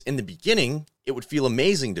In the beginning, it would feel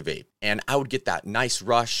amazing to vape, and I would get that nice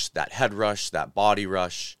rush, that head rush, that body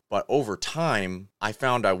rush. But over time, I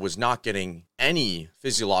found I was not getting any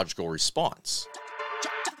physiological response.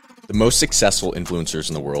 The most successful influencers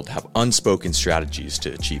in the world have unspoken strategies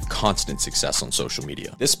to achieve constant success on social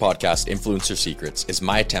media. This podcast, Influencer Secrets, is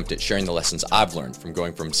my attempt at sharing the lessons I've learned from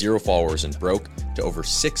going from 0 followers and broke to over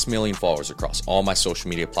 6 million followers across all my social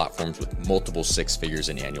media platforms with multiple 6 figures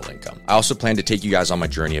in annual income. I also plan to take you guys on my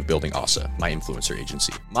journey of building ASA, my influencer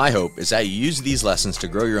agency. My hope is that you use these lessons to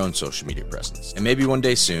grow your own social media presence. And maybe one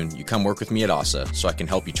day soon, you come work with me at ASA so I can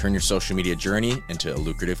help you turn your social media journey into a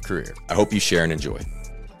lucrative career. I hope you share and enjoy.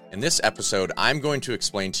 In this episode, I'm going to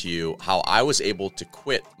explain to you how I was able to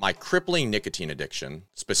quit my crippling nicotine addiction,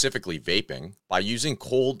 specifically vaping, by using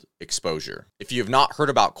cold exposure. If you have not heard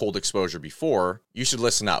about cold exposure before, you should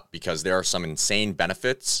listen up because there are some insane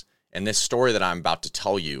benefits, and this story that I'm about to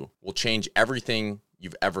tell you will change everything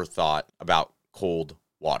you've ever thought about cold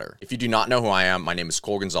water. If you do not know who I am, my name is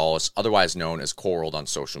Cole Gonzalez, otherwise known as Coleworld on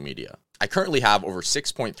social media. I currently have over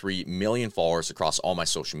 6.3 million followers across all my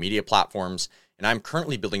social media platforms, and I'm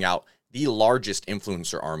currently building out the largest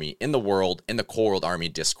influencer army in the world in the Coleworld Army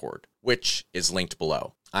Discord, which is linked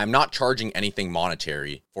below. I'm not charging anything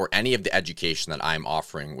monetary for any of the education that I'm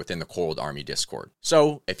offering within the Coleworld Army Discord.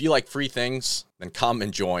 So if you like free things, then come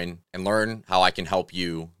and join and learn how I can help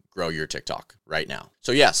you grow your TikTok right now.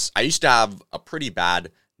 So yes, I used to have a pretty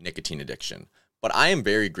bad nicotine addiction, but I am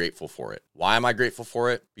very grateful for it. Why am I grateful for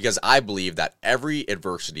it? Because I believe that every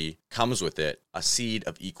adversity comes with it a seed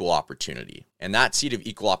of equal opportunity. And that seed of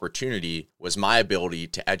equal opportunity was my ability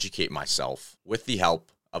to educate myself with the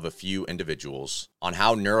help of a few individuals on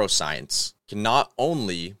how neuroscience can not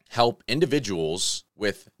only help individuals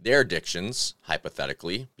with their addictions,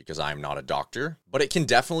 hypothetically, because I'm not a doctor, but it can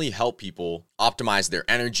definitely help people optimize their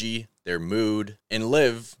energy, their mood, and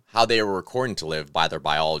live how they were according to live by their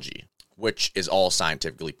biology, which is all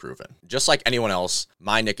scientifically proven. Just like anyone else,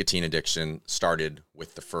 my nicotine addiction started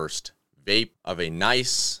with the first vape of a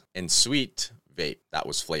nice and sweet vape that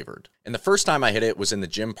was flavored. And the first time I hit it was in the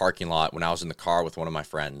gym parking lot when I was in the car with one of my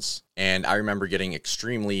friends. And I remember getting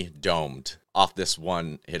extremely domed off this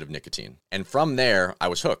one hit of nicotine. And from there, I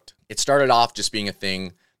was hooked. It started off just being a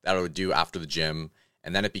thing that I would do after the gym.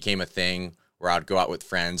 And then it became a thing where I would go out with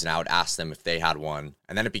friends and I would ask them if they had one.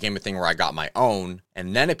 And then it became a thing where I got my own.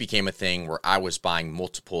 And then it became a thing where I was buying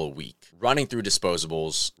multiple a week, running through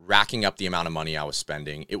disposables, racking up the amount of money I was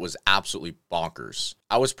spending. It was absolutely bonkers.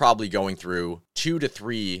 I was probably going through 2 to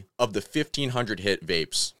 3 of the 1,500 hit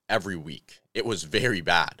vapes every week. It was very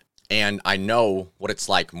bad. And I know what it's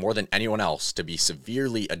like more than anyone else to be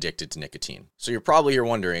severely addicted to nicotine. So you're probably here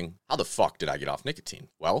wondering, how the fuck did I get off nicotine?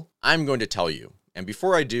 Well, I'm going to tell you. And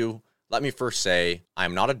before I do, let me first say,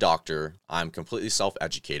 I'm not a doctor. I'm completely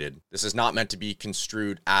self-educated. This is not meant to be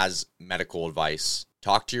construed as medical advice.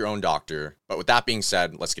 Talk to your own doctor. But with that being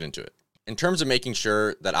said, let's get into it. In terms of making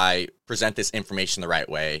sure that I present this information the right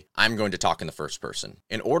way, I'm going to talk in the first person.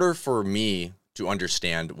 In order for me to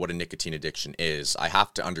understand what a nicotine addiction is, I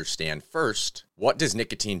have to understand first, what does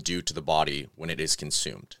nicotine do to the body when it is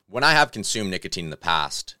consumed? When I have consumed nicotine in the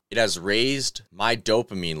past, it has raised my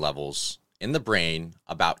dopamine levels in the brain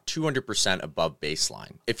about 200% above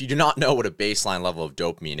baseline. If you do not know what a baseline level of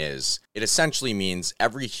dopamine is, it essentially means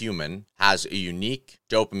every human has a unique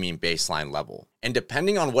dopamine baseline level. And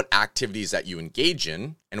depending on what activities that you engage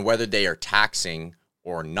in and whether they are taxing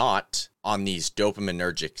or not on these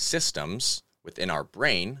dopaminergic systems within our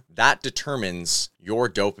brain, that determines your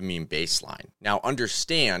dopamine baseline. Now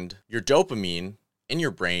understand, your dopamine in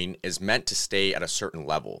your brain is meant to stay at a certain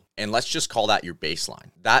level. And let's just call that your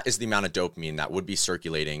baseline. That is the amount of dopamine that would be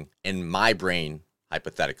circulating in my brain,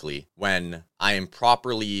 hypothetically, when I am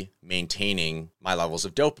properly maintaining my levels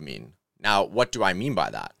of dopamine. Now, what do I mean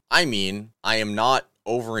by that? I mean, I am not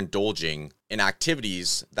overindulging in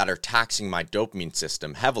activities that are taxing my dopamine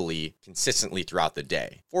system heavily, consistently throughout the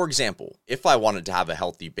day. For example, if I wanted to have a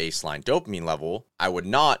healthy baseline dopamine level, I would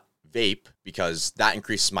not vape because that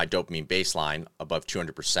increases my dopamine baseline above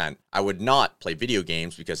 200%. I would not play video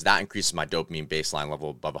games because that increases my dopamine baseline level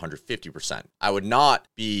above 150%. I would not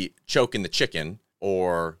be choking the chicken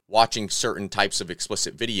or watching certain types of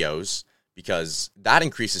explicit videos because that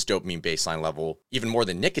increases dopamine baseline level even more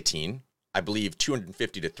than nicotine. I believe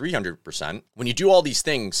 250 to 300%. When you do all these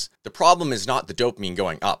things, the problem is not the dopamine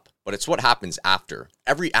going up, but it's what happens after.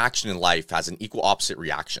 Every action in life has an equal opposite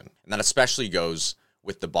reaction, and that especially goes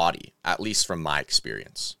with the body, at least from my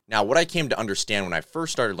experience. Now, what I came to understand when I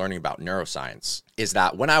first started learning about neuroscience is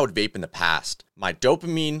that when I would vape in the past, my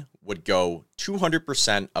dopamine would go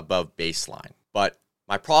 200% above baseline, but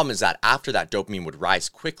My problem is that after that dopamine would rise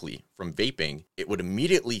quickly from vaping, it would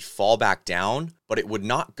immediately fall back down, but it would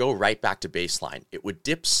not go right back to baseline. It would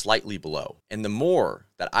dip slightly below. And the more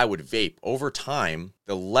that I would vape over time,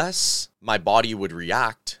 the less my body would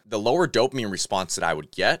react, the lower dopamine response that I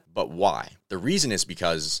would get. But why? The reason is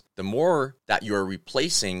because the more that you're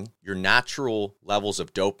replacing your natural levels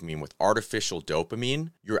of dopamine with artificial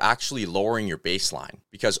dopamine, you're actually lowering your baseline.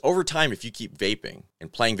 Because over time, if you keep vaping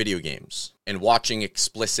and playing video games and watching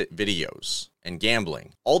explicit videos and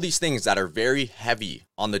gambling, all these things that are very heavy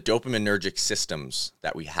on the dopaminergic systems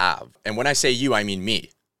that we have. And when I say you, I mean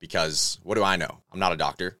me. Because what do I know? I'm not a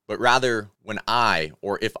doctor. But rather, when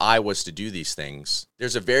if I was to do these things,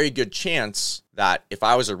 there's a very good chance that if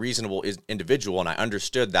I was a reasonable individual and I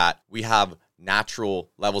understood that we have natural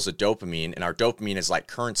levels of dopamine and our dopamine is like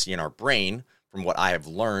currency in our brain, from what I have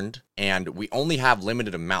learned, and we only have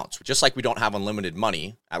limited amounts. Just like we don't have unlimited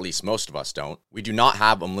money, at least most of us don't, we do not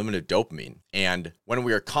have unlimited dopamine. And when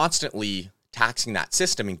we are constantly taxing that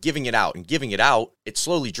system and giving it out, it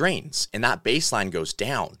slowly drains and that baseline goes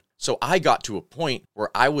down. So I got to a point where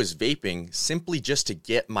I was vaping simply just to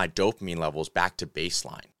get my dopamine levels back to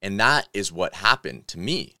baseline. And that is what happened to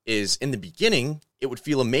me. Is in the beginning, it would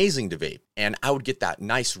feel amazing to vape and I would get that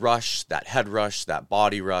nice rush, that head rush, that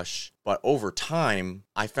body rush. But over time,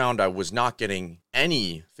 I found I was not getting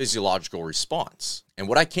any physiological response. And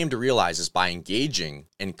what I came to realize is by engaging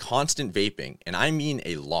in constant vaping, and I mean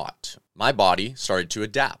a lot, my body started to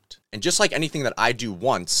adapt. And just like anything that I do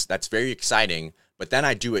once, that's very exciting, but then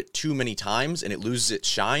I do it too many times and it loses its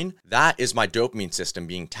shine, that is my dopamine system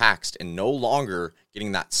being taxed and no longer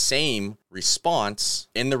getting that same response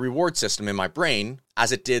in the reward system in my brain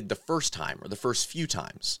as it did the first time or the first few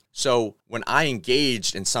times. So when I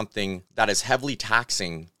engaged in something that is heavily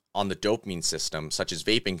taxing on the dopamine system, such as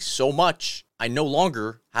vaping so much, I no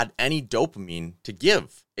longer had any dopamine to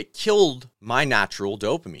give. It killed my natural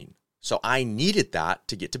dopamine. So I needed that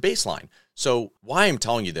to get to baseline. So why I'm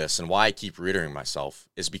telling you this and why I keep reiterating myself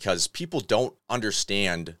is because people don't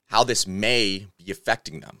understand how this may be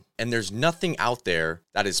affecting them. And there's nothing out there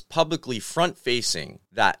that is publicly front-facing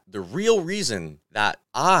that the real reason that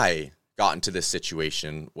I got into this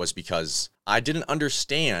situation was because I didn't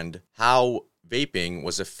understand how vaping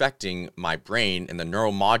was affecting my brain and the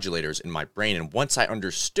neuromodulators in my brain. And once I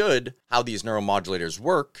understood how these neuromodulators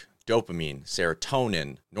work, dopamine,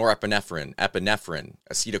 serotonin, norepinephrine, epinephrine,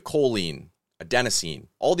 acetylcholine, adenosine,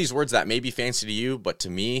 all these words that may be fancy to you, but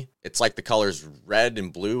to me, it's like the colors red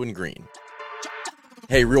and blue and green.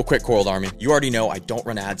 Hey, real quick, Coiled Army. You already know I don't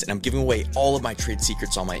run ads and I'm giving away all of my trade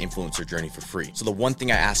secrets on my influencer journey for free. So the one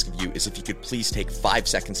thing I ask of you is if you could please take 5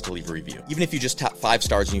 seconds to leave a review. Even if you just tap 5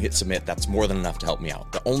 stars and you hit submit, that's more than enough to help me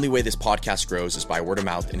out. The only way this podcast grows is by word of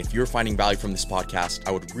mouth. And if you're finding value from this podcast,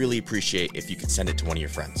 I would really appreciate if you could send it to one of your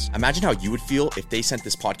friends. Imagine how you would feel if they sent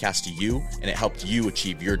this podcast to you and it helped you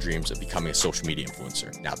achieve your dreams of becoming a social media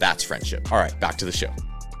influencer. Now that's friendship. All right, back to the show.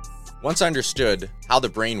 Once I understood how the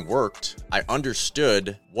brain worked, I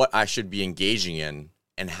understood what I should be engaging in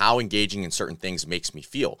and how engaging in certain things makes me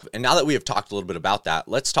feel. And now that we have talked a little bit about that,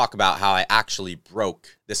 let's talk about how I actually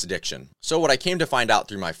broke this addiction. So what I came to find out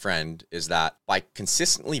through my friend is that by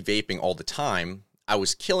consistently vaping all the time, I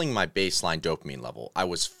was killing my baseline dopamine level. I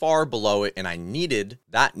was far below it and I needed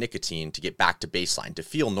that nicotine to get back to baseline, to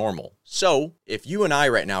feel normal. So if you and I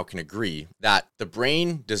right now can agree that the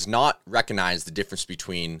brain does not recognize the difference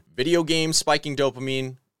between video games spiking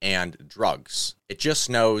dopamine and drugs, it just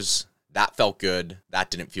knows that felt good, that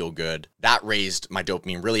didn't feel good, that raised my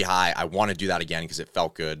dopamine really high, I want to do that again because it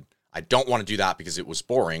felt good, I don't want to do that because it was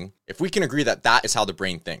boring. If we can agree that that is how the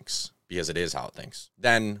brain thinks, because it is how it thinks,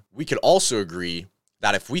 then we could also agree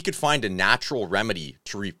that if we could find a natural remedy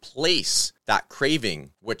to replace that craving,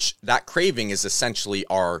 which that craving is essentially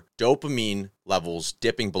our dopamine levels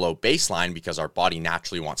dipping below baseline because our body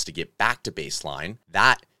naturally wants to get back to baseline,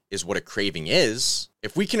 that is what a craving is.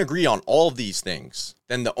 If we can agree on all of these things,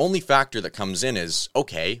 then the only factor that comes in is,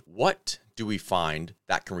 okay, what do we find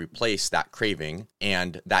that can replace that craving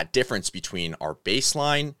and that difference between our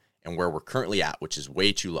baseline and where we're currently at, which is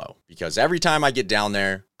way too low? Because every time I get down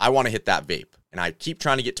there, I want to hit that vape. And I keep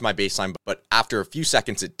trying to get to my baseline, but after a few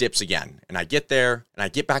seconds, it dips again. And I get there, and I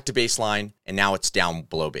get back to baseline, and now it's down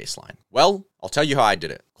below baseline. Well, I'll tell you how I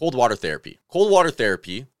did it. Cold water therapy. Cold water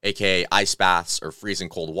therapy, aka ice baths or freezing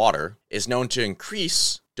cold water, is known to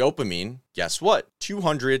increase dopamine, guess what?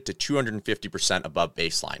 200 to 250% above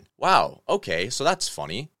baseline. Wow, okay, so that's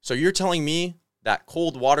funny. So you're telling me that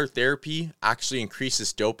cold water therapy actually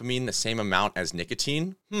increases dopamine the same amount as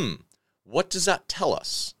nicotine? What does that tell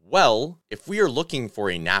us? Well, if we are looking for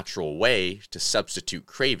a natural way to substitute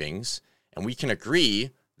cravings, And we can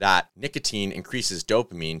agree that nicotine increases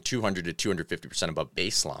dopamine 200 to 250% above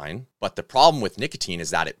baseline. But the problem with nicotine is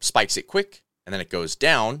that it spikes it quick and then it goes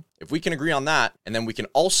down. If we can agree on that, and then we can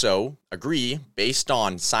also agree based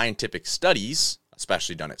on scientific studies,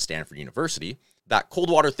 especially done at Stanford University, that cold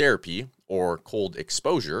water therapy or cold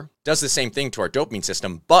exposure does the same thing to our dopamine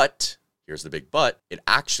system, but here's the big but, it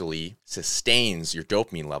actually sustains your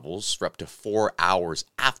dopamine levels for up to 4 hours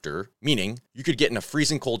after, meaning you could get in a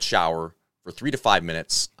freezing cold shower for 3 to 5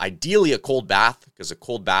 minutes, ideally a cold bath, because a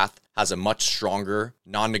cold bath has a much stronger,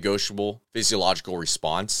 non-negotiable physiological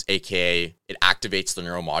response, aka it activates the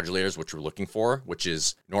neuromodulators, which we're looking for, which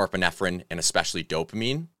is norepinephrine and especially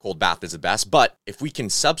dopamine. Cold bath is the best, but if we can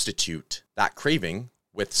substitute that craving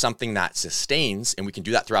with something that sustains, and we can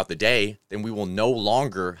do that throughout the day, then we will no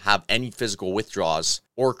longer have any physical withdrawals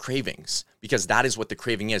or cravings, because that is what the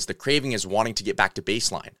craving is. The craving is wanting to get back to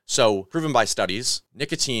baseline. So, proven by studies,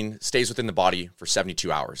 nicotine stays within the body for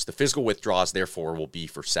 72 hours. The physical withdrawals, therefore, will be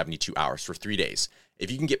for 72 hours, for 3 days.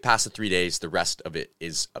 If you can get past the 3 days, the rest of it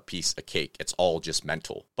is a piece of cake. It's all just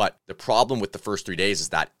mental. But the problem with the first 3 days is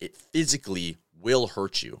that it physically will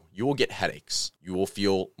hurt you. You will get headaches. You will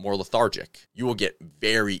feel more lethargic. You will get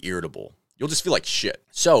very irritable. You'll just feel like shit.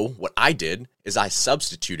 So what I did is I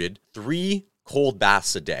substituted 3 cold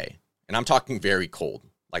baths a day. And I'm talking very cold,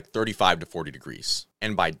 like 35 to 40 degrees.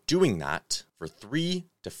 And by doing that for 3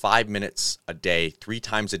 to 5 minutes a day, 3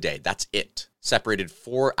 times a day, that's it. Separated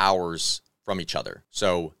 4 hours from each other.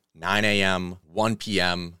 So 9 a.m., 1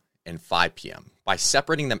 p.m., and 5 p.m. By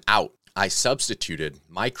separating them out, I substituted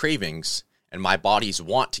my cravings and my body's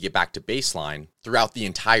want to get back to baseline throughout the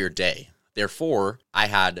entire day. Therefore, I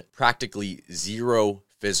had practically zero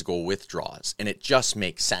physical withdrawals. And it just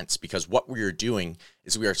makes sense because what we are doing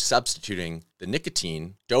is we are substituting the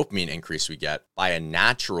nicotine dopamine increase we get by a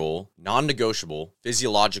natural, non-negotiable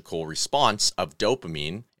physiological response of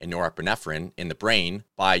dopamine and norepinephrine in the brain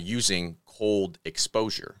by using cold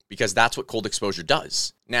exposure, because that's what cold exposure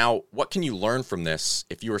does. Now, what can you learn from this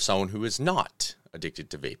if you are someone who is not addicted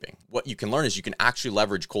to vaping? What you can learn is you can actually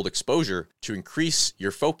leverage cold exposure to increase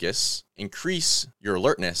your focus, increase your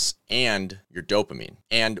alertness, and your dopamine.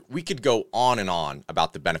 And we could go on and on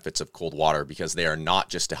about the benefits of cold water because they are not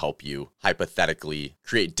just to help you hypothetically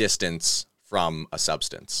create distance from a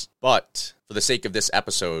substance. But for the sake of this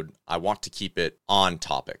episode, I want to keep it on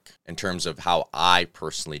topic in terms of how I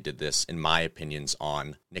personally did this in my opinions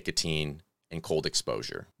on nicotine and cold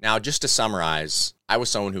exposure. Now, just to summarize, I was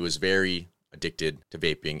someone who was very addicted to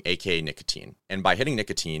vaping, aka nicotine. And by hitting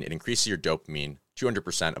nicotine, it increases your dopamine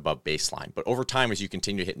 200% above baseline. But over time, as you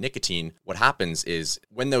continue to hit nicotine, what happens is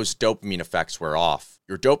when those dopamine effects wear off,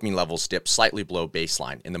 your dopamine levels dip slightly below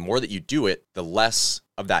baseline. And the more that you do it, the less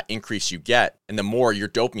of that increase you get, and the more your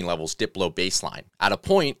dopamine levels dip below baseline. At a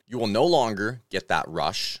point, you will no longer get that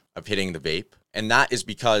rush of hitting the vape. And that is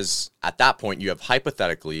because at that point, you have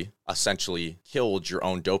hypothetically essentially killed your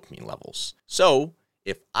own dopamine levels. So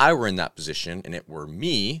if I were in that position and it were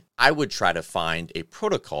me, I would try to find a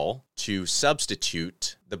protocol to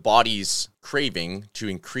substitute the body's craving to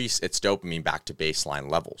increase its dopamine back to baseline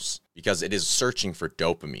levels because it is searching for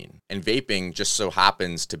dopamine. And vaping just so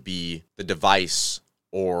happens to be the device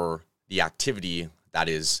or the activity that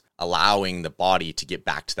is allowing the body to get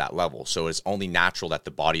back to that level. So it's only natural that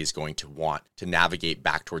the body is going to want to navigate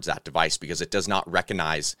back towards that device because it does not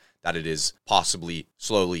recognize that it is possibly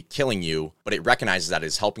slowly killing you, but it recognizes that it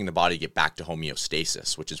is helping the body get back to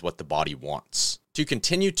homeostasis, which is what the body wants. To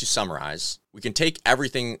continue to summarize, we can take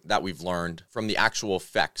everything that we've learned from the actual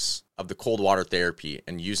effects of the cold water therapy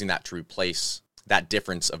and using that to replace that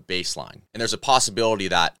difference of baseline. And there's a possibility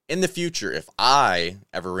that in the future, if I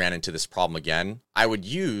ever ran into this problem again, I would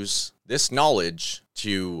use this knowledge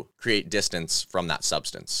to create distance from that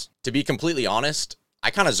substance. To be completely honest, I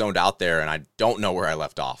kind of zoned out there and I don't know where I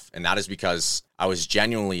left off. And that is because I was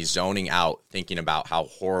genuinely zoning out thinking about how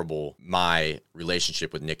horrible my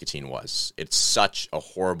relationship with nicotine was. It's such a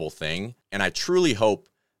horrible thing. And I truly hope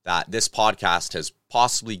that this podcast has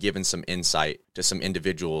possibly given some insight to some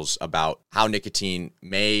individuals about how nicotine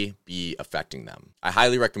may be affecting them. I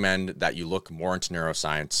highly recommend that you look more into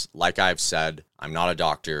neuroscience. Like I've said, I'm not a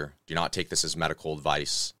doctor. Do not take this as medical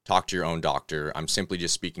advice. Talk to your own doctor. I'm simply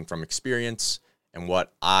just speaking from experience and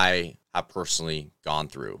what I have personally gone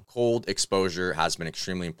through. Cold exposure has been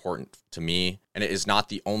extremely important to me, and it is not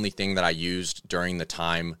the only thing that I used during the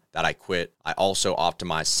time that I quit. I also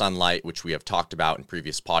optimized sunlight, which we have talked about in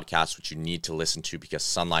previous podcasts, which you need to listen to because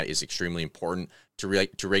sunlight is extremely important to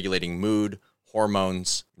regulating mood,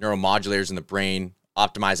 hormones, neuromodulators in the brain,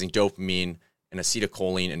 optimizing dopamine, and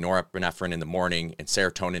acetylcholine and norepinephrine in the morning and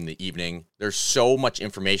serotonin in the evening. There's so much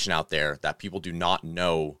information out there that people do not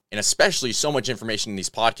know, and especially so much information in these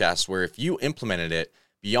podcasts where if you implemented it,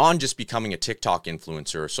 beyond just becoming a TikTok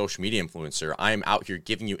influencer or social media influencer, I am out here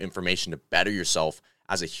giving you information to better yourself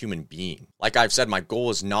as a human being. Like I've said, my goal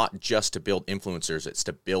is not just to build influencers, it's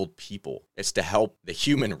to build people. It's to help the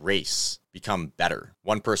human race become better,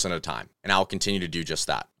 one person at a time. And I'll continue to do just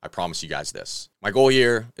that. I promise you guys this. My goal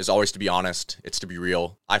here is always to be honest. It's to be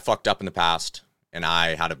real. I fucked up in the past and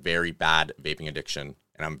I had a very bad vaping addiction.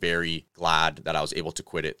 And I'm very glad that I was able to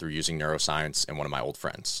quit it through using neuroscience and one of my old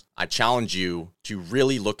friends. I challenge you to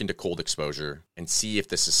really look into cold exposure and see if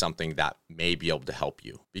this is something that may be able to help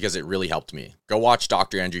you, because it really helped me. Go watch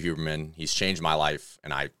Dr. Andrew Huberman. He's changed my life,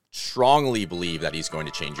 and I strongly believe that he's going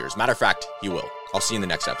to change yours. Matter of fact, he will. I'll see you in the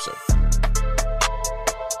next episode.